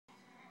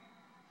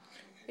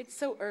It's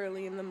so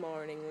early in the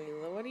morning,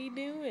 Leela. What are you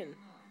doing?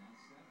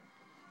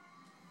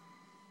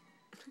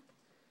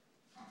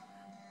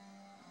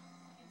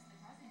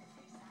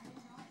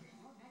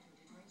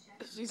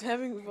 She's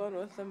having fun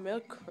with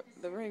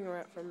the ring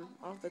wrap from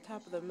off the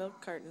top of the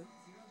milk carton.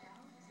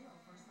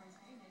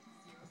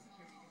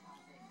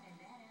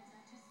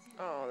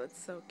 Oh, that's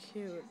so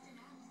cute.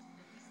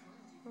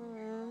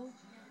 Aww.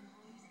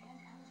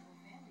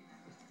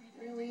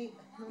 Really?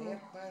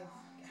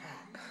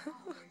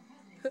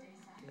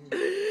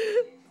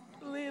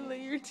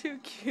 Leela, you're too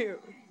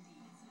cute.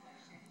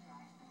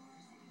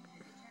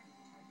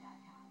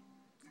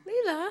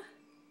 Leela?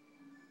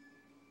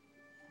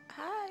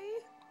 Hi.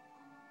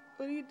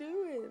 What are you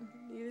doing?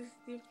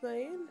 You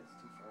playing?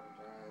 It's too far to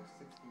drive.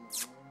 60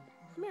 miles.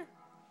 Come here.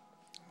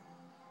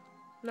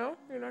 No?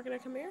 You're not gonna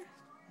come here?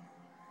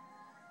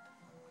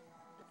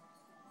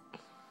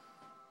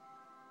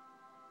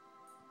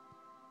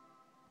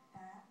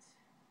 That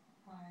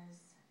was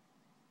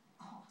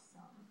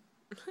awesome.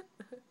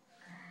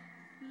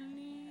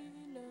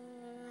 Leela.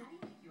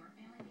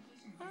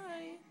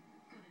 Hi.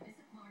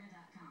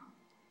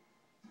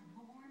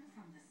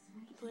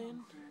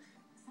 Playing.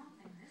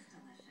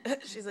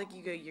 She's like,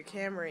 you're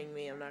cameraing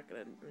me. I'm not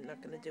gonna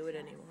do it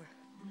anymore.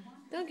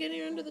 Duncan,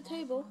 you're under the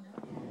table.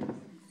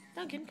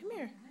 Duncan, come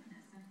here.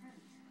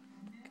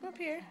 Come up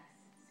here.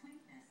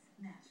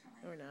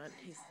 Or not.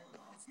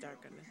 It's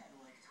dark under.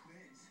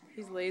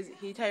 He's lazy.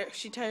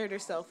 She tired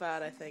herself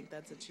out, I think.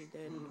 That's what she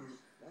did.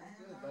 That's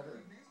good,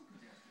 better.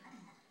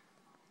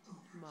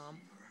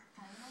 Mom.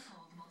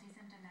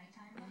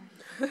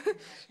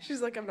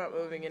 She's like, I'm not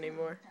moving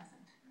anymore.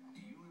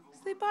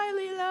 Say bye,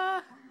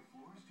 Leela.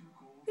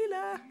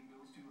 Leela.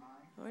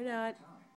 Or not.